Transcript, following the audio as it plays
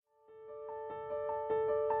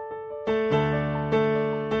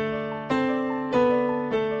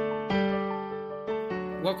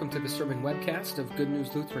the sermon webcast of Good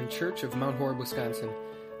News Lutheran Church of Mount Horeb, Wisconsin.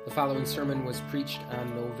 The following sermon was preached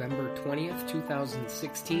on November 20th,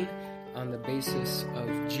 2016, on the basis of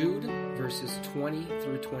Jude, verses 20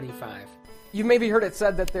 through 25. You've maybe heard it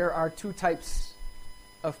said that there are two types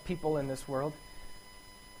of people in this world.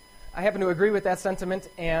 I happen to agree with that sentiment,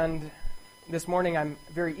 and this morning I'm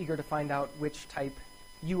very eager to find out which type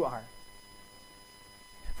you are.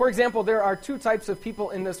 For example, there are two types of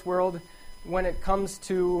people in this world when it comes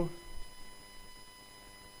to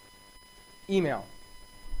email.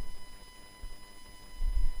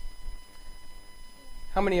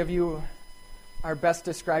 How many of you are best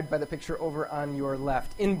described by the picture over on your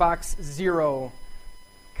left? Inbox zero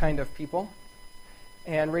kind of people.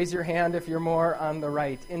 And raise your hand if you're more on the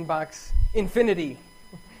right. Inbox infinity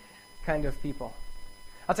kind of people.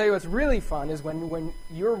 I'll tell you what's really fun is when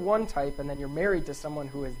you're one type and then you're married to someone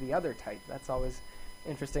who is the other type. That's always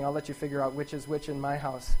interesting. I'll let you figure out which is which in my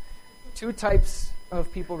house. Two types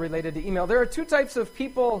of people related to email. There are two types of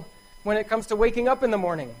people when it comes to waking up in the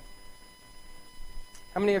morning.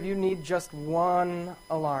 How many of you need just one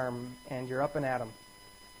alarm and you're up and at 'em?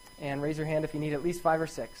 And raise your hand if you need at least 5 or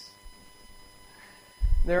 6.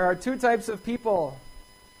 There are two types of people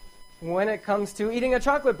when it comes to eating a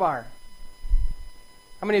chocolate bar.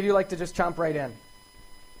 How many of you like to just chomp right in?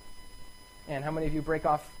 And how many of you break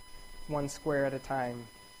off one square at a time?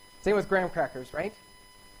 Same with graham crackers, right?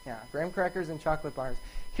 Yeah, graham crackers and chocolate bars.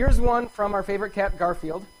 Here's one from our favorite cat,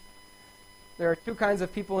 Garfield. There are two kinds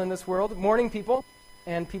of people in this world: morning people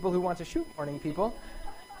and people who want to shoot morning people.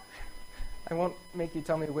 I won't make you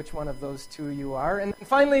tell me which one of those two you are. And then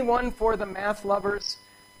finally, one for the math lovers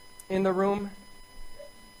in the room.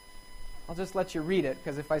 I'll just let you read it,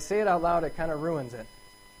 because if I say it out loud, it kind of ruins it.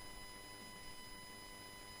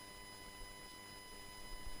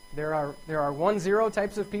 There are 1-0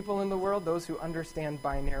 types of people in the world, those who understand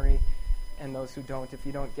binary and those who don't. If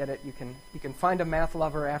you don't get it, you can find a math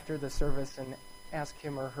lover after the service and ask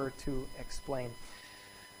him or her to explain.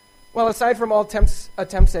 Well, aside from all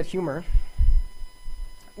attempts at humor,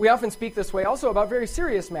 we often speak this way also about very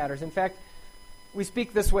serious matters. In fact, we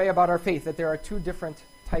speak this way about our faith, that there are two different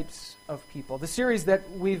types of people. The series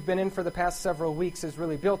that we've been in for the past several weeks is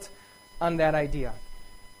really built on that idea.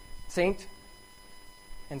 Saint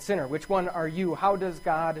and sinner. Which one are you? How does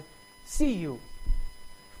God see you?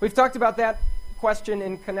 We've talked about that question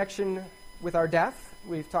in connection with our death.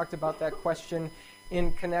 We've talked about that question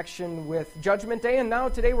in connection with Judgment Day. And now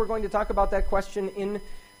today we're going to talk about that question in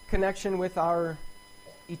connection with our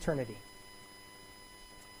eternity.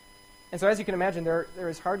 And so as you can imagine, there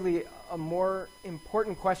is hardly a more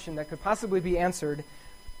important question that could possibly be answered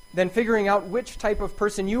than figuring out which type of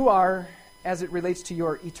person you are as it relates to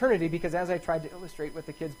your eternity, because as I tried to illustrate with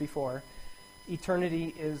the kids before,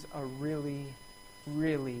 eternity is a really,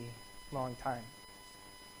 really long time.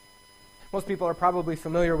 Most people are probably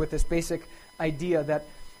familiar with this basic idea that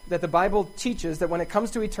the Bible teaches that when it comes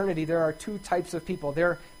to eternity, there are two types of people.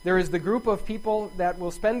 There is the group of people that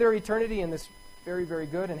will spend their eternity in this very, very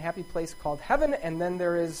good and happy place called heaven, and then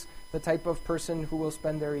there is the type of person who will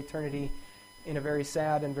spend their eternity in a very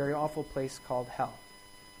sad and very awful place called hell.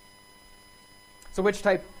 So which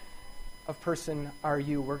type of person are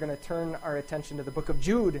you? We're going to turn our attention to the book of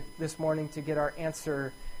Jude this morning to get our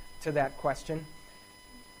answer to that question.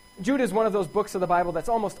 Jude is one of those books of the Bible that's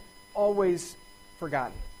almost always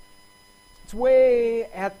forgotten. It's way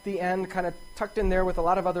at the end, kind of tucked in there with a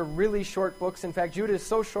lot of other really short books. In fact, Jude is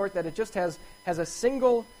so short that it just has a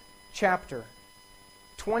single chapter,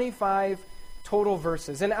 25 total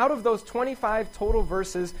verses. And out of those 25 total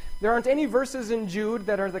verses, there aren't any verses in Jude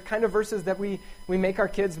that are the kind of verses that we make our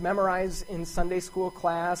kids memorize in Sunday school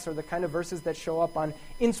class, or the kind of verses that show up on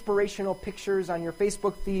inspirational pictures on your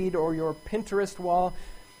Facebook feed or your Pinterest wall.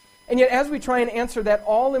 And yet, as we try and answer that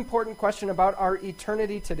all-important question about our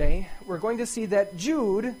eternity today, we're going to see that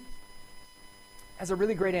Jude has a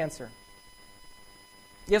really great answer.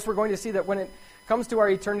 Yes, we're going to see that when it comes to our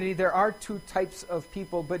eternity, there are two types of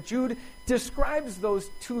people, but Jude describes those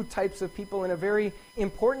two types of people in a very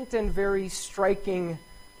important and very striking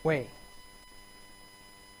way.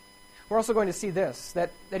 We're also going to see this,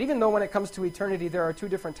 that even though when it comes to eternity there are two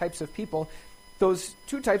different types of people, those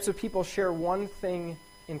two types of people share one thing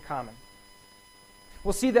in common.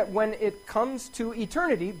 We'll see that when it comes to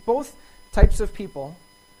eternity, both types of people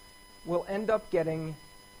will end up getting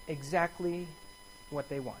exactly what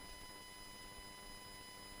they want.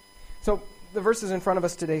 So the verses in front of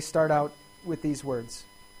us today start out with these words.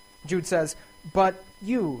 Jude says, "But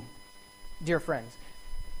you, dear friends."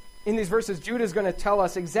 In these verses, Jude is going to tell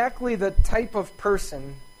us exactly the type of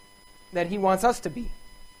person that he wants us to be.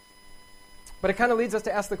 But it kind of leads us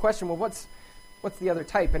to ask the question, well, what's the other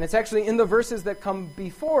type? And it's actually in the verses that come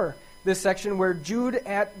before this section where Jude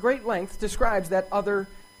at great length describes that other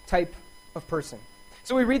type of person.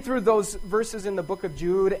 So we read through those verses in the book of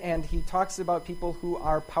Jude, and he talks about people who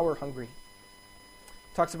are power hungry.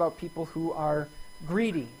 Talks about people who are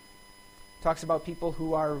greedy. Talks about people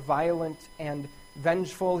who are violent and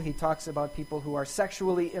vengeful. He talks about people who are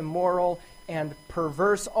sexually immoral and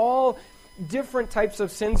perverse. All different types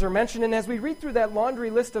of sins are mentioned. And as we read through that laundry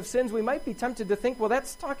list of sins, we might be tempted to think, well,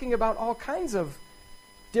 that's talking about all kinds of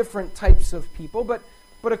different types of people. But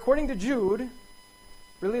according to Jude,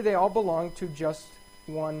 really they all belong to just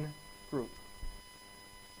one group.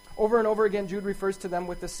 Over and over again, Jude refers to them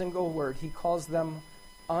with a single word. He calls them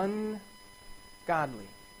ungodly.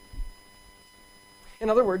 In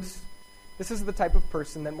other words, this is the type of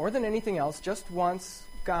person that more than anything else just wants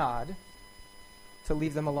God to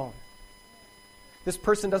leave them alone. This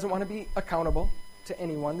person doesn't want to be accountable to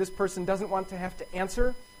anyone. This person doesn't want to have to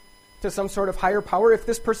answer to some sort of higher power. If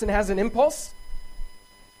this person has an impulse,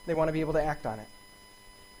 they want to be able to act on it.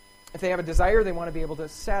 If they have a desire, they want to be able to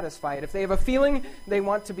satisfy it. If they have a feeling, they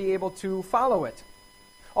want to be able to follow it.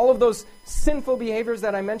 All of those sinful behaviors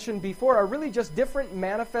that I mentioned before are really just different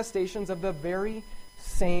manifestations of the very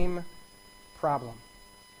same problem.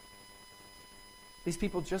 These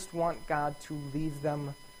people just want God to leave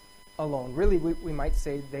them alone. Really, we might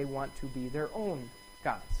say they want to be their own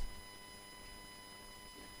gods.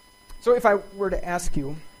 So if I were to ask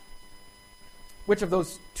you, which of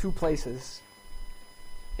those two places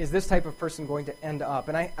is this type of person going to end up?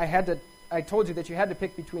 And I told you that you had to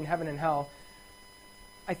pick between heaven and hell.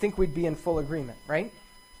 I think we'd be in full agreement, right?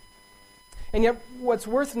 And yet, what's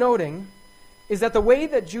worth noting is that the way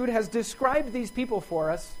that Jude has described these people for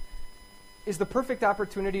us is the perfect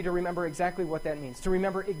opportunity to remember exactly what that means, to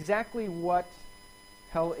remember exactly what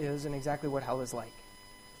hell is and exactly what hell is like.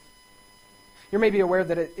 You may be aware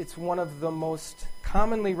that it's one of the most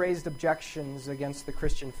commonly raised objections against the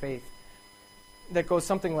Christian faith that goes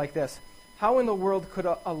something like this. How in the world could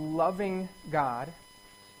a loving God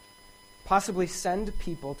possibly send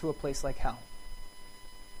people to a place like hell?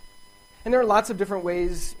 And there are lots of different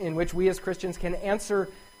ways in which we as Christians can answer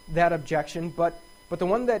that objection, but the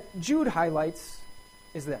one that Jude highlights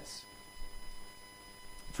is this.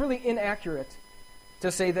 It's really inaccurate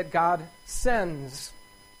to say that God sends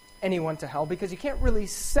anyone to hell, because you can't really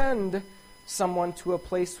send someone to a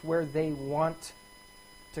place where they want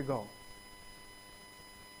to go.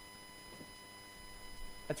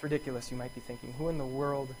 That's ridiculous, you might be thinking. Who in the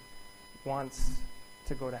world wants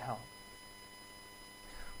to go to hell?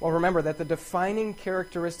 Well, remember that the defining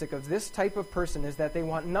characteristic of this type of person is that they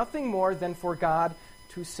want nothing more than for God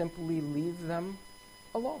to simply leave them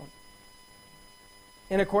alone.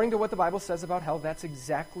 And according to what the Bible says about hell, that's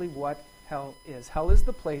exactly what hell is. Hell is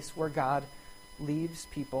the place where God leaves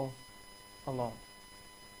people alone.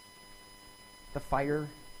 The fire,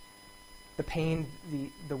 the pain,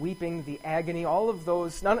 the weeping, the agony, all of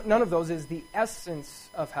those, none of those is the essence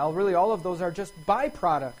of hell. Really, all of those are just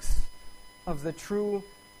byproducts of the true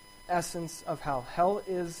essence of hell. Hell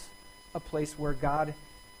is a place where God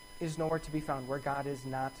is nowhere to be found, where God is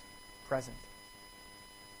not present.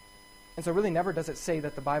 And so really never does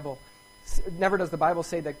the Bible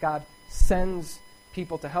say that God sends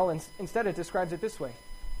people to hell. Instead, it describes it this way.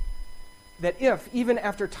 That if, even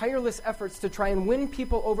after tireless efforts to try and win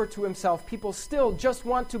people over to himself, people still just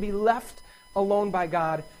want to be left alone by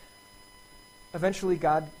God, eventually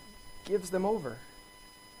God gives them over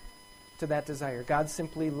to that desire. God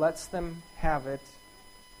simply lets them have it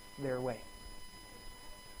their way.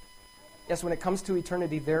 Yes, when it comes to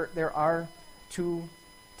eternity, there are two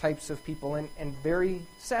types of people, and very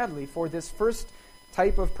sadly, for this first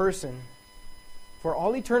type of person, for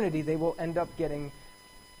all eternity, they will end up getting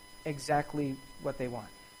exactly what they want.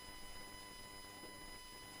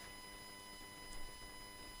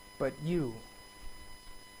 But you,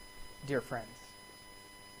 dear friends,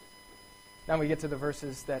 now we get to the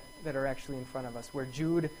verses that are actually in front of us, where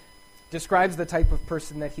Jude describes the type of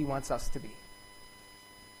person that he wants us to be.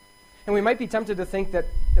 And we might be tempted to think that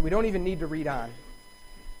we don't even need to read on.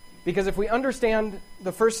 Because if we understand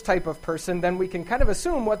the first type of person, then we can kind of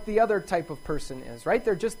assume what the other type of person is, right?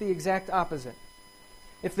 They're just the exact opposite.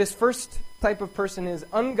 If this first type of person is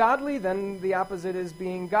ungodly, then the opposite is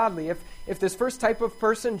being godly. If this first type of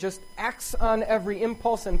person just acts on every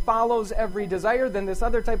impulse and follows every desire, then this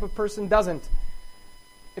other type of person doesn't.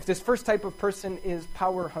 If this first type of person is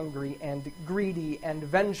power hungry and greedy and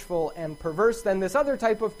vengeful and perverse, then this other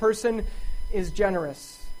type of person is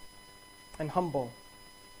generous and humble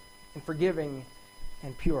and forgiving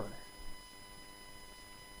and pure.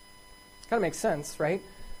 Kind of makes sense, right?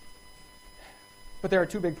 But there are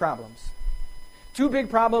two big problems. Two big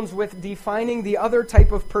problems with defining the other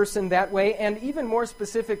type of person that way, and even more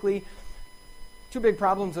specifically, two big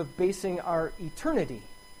problems of basing our eternity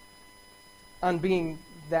on being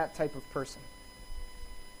that type of person.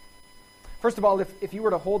 First of all, if you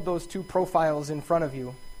were to hold those two profiles in front of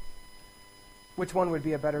you, which one would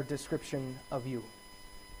be a better description of you?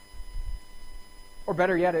 Or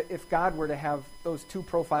better yet, if God were to have those two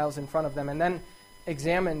profiles in front of them and then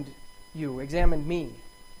examined me,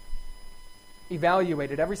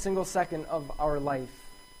 evaluated every single second of our life,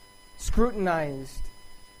 scrutinized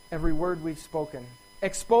every word we've spoken,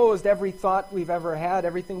 exposed every thought we've ever had,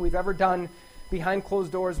 everything we've ever done behind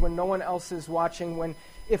closed doors when no one else is watching,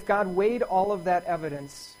 if God weighed all of that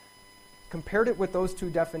evidence, compared it with those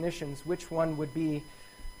two definitions, which one would be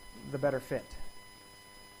the better fit?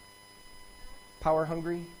 Power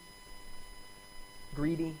hungry,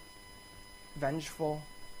 greedy, vengeful,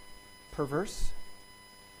 perverse,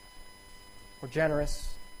 or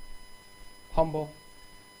generous, humble,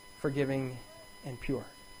 forgiving, and pure?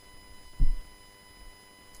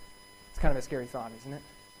 It's kind of a scary thought, isn't it?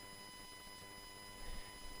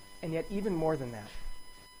 And yet, even more than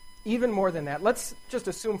that, let's just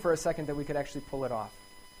assume for a second that we could actually pull it off.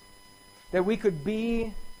 That we could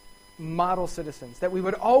be model citizens, that we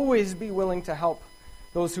would always be willing to help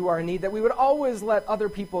those who are in need, that we would always let other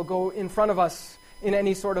people go in front of us in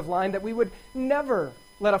any sort of line, that we would never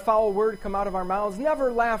let a foul word come out of our mouths,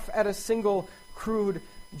 never laugh at a single crude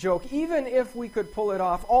joke. Even if we could pull it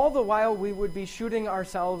off, all the while we would be shooting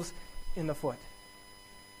ourselves in the foot.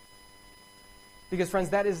 Because, friends,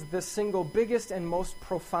 that is the single biggest and most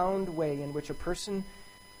profound way in which a person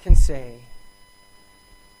can say,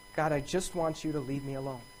 God, I just want you to leave me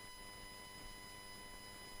alone.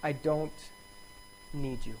 I don't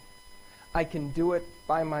need you. I can do it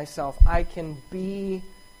by myself. I can be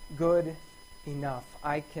good enough.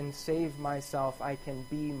 I can save myself. I can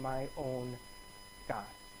be my own God.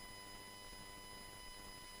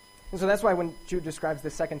 And so that's why when Jude describes the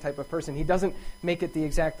second type of person, he doesn't make it the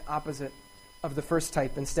exact opposite of the first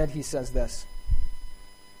type. Instead, he says this.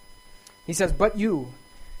 He says, but you,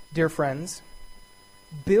 dear friends,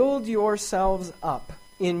 build yourselves up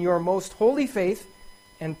in your most holy faith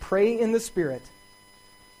and pray in the Spirit.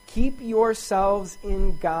 Keep yourselves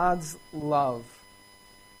in God's love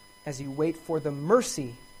as you wait for the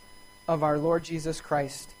mercy of our Lord Jesus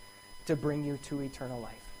Christ to bring you to eternal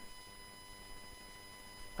life.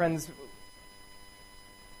 Friends,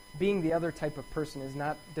 being the other type of person is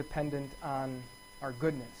not dependent on our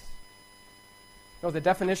goodness. No, the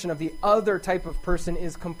definition of the other type of person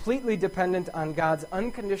is completely dependent on God's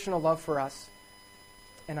unconditional love for us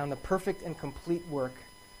and on the perfect and complete work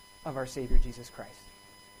of our Savior Jesus Christ.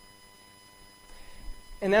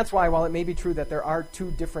 And that's why, while it may be true that there are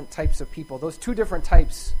two different types of people, those two different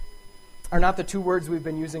types are not the two words we've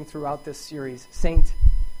been using throughout this series, saint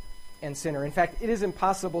and sinner. In fact, it is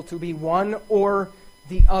impossible to be one or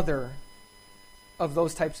the other of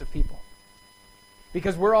those types of people.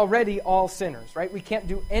 Because we're already all sinners, right? We can't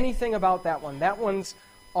do anything about that one. That one's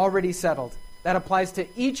already settled. That applies to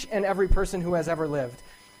each and every person who has ever lived.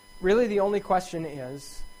 Really, the only question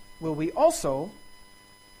is, will we also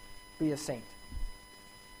be a saint?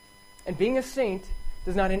 And being a saint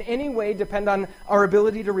does not in any way depend on our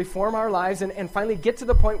ability to reform our lives and finally get to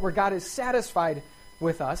the point where God is satisfied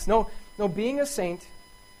with us. No, being a saint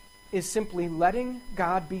is simply letting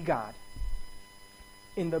God be God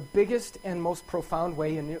in the biggest and most profound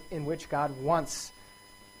way in which God wants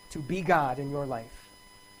to be God in your life.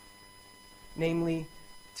 Namely,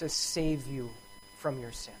 to save you from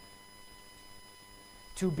your sin.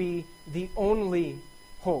 To be the only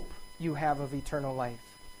hope you have of eternal life.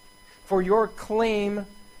 For your claim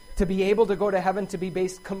to be able to go to heaven to be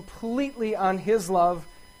based completely on His love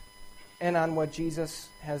and on what Jesus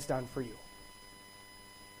has done for you.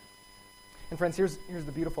 And friends, here's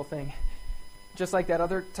the beautiful thing. Just like that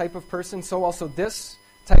other type of person, so also this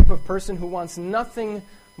type of person who wants nothing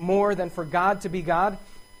more than for God to be God,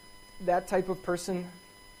 that type of person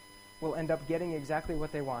will end up getting exactly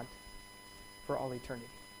what they want for all eternity.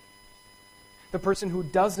 The person who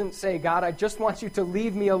doesn't say, God, I just want you to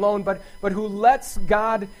leave me alone, but who lets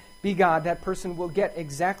God be God, that person will get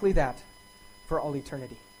exactly that for all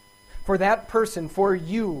eternity. For that person, for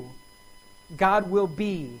you, God will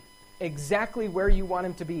be exactly where you want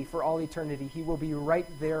Him to be for all eternity. He will be right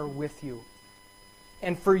there with you.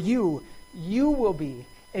 And for you, you will be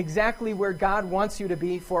exactly where God wants you to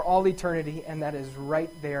be for all eternity, and that is right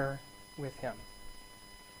there with Him.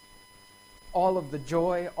 all of the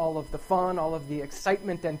joy, all of the fun, all of the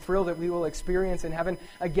excitement and thrill that we will experience in heaven,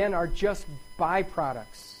 again, are just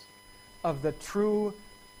byproducts of the true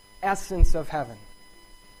essence of heaven.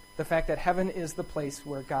 The fact that heaven is the place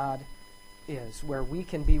where God is, where we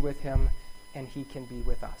can be with him and he can be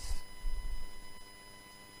with us.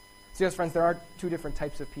 So yes, friends, there are two different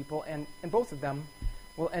types of people, and both of them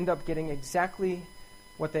will end up getting exactly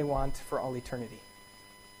what they want for all eternity.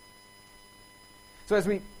 So as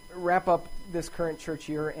we wrap up this current church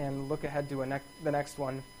year and look ahead to the next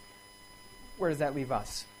one, where does that leave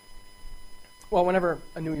us? Well, whenever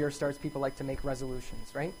a new year starts, people like to make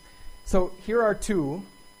resolutions, right? So here are two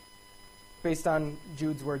based on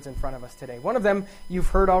Jude's words in front of us today. One of them you've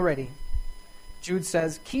heard already. Jude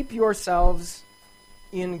says, keep yourselves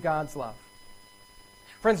in God's love.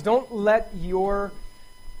 Friends, don't let your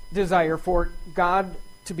desire for God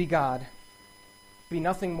to be God be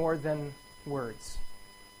nothing more than words.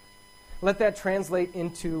 Let that translate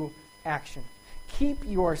into action. Keep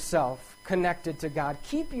yourself connected to God.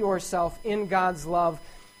 Keep yourself in God's love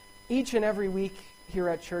each and every week here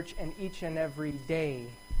at church and each and every day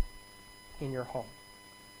in your home.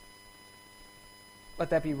 Let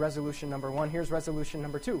that be resolution number one. Here's resolution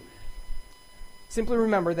number two. Simply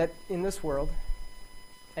remember that in this world,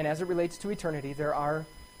 and as it relates to eternity, there are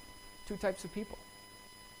two types of people.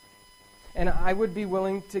 And I would be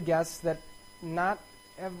willing to guess that not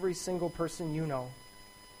every single person you know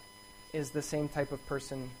is the same type of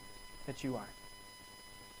person that you are.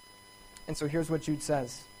 And so here's what Jude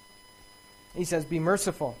says. He says, be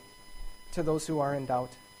merciful to those who are in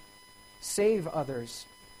doubt. Save others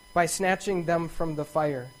by snatching them from the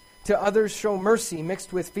fire. To others show mercy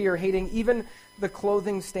mixed with fear, hating even the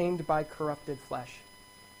clothing stained by corrupted flesh.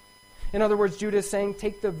 In other words, Jude is saying,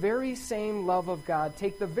 take the very same love of God,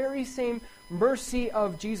 take the very same mercy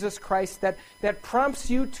of Jesus Christ that prompts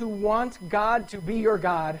you to want God to be your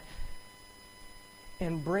God,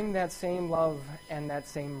 and bring that same love and that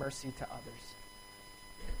same mercy to others.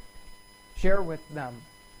 Share with them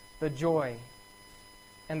the joy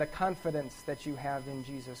and the confidence that you have in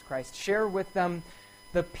Jesus Christ. Share with them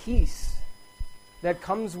the peace that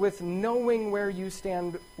comes with knowing where you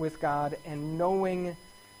stand with God and knowing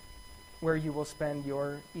where you will spend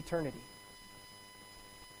your eternity.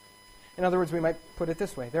 In other words, we might put it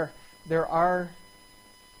this way. There are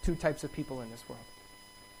two types of people in this world.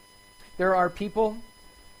 There are people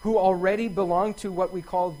who already belong to what we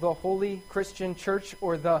call the Holy Christian Church,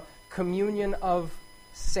 or the communion of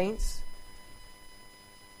saints.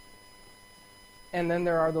 And then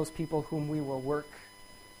there are those people whom we will work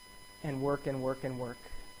and work and work and work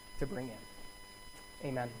to bring in.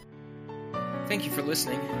 Amen. Thank you for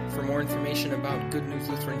listening. For more information about Good News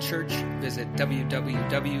Lutheran Church, visit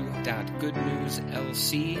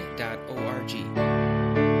www.goodnewslc.org.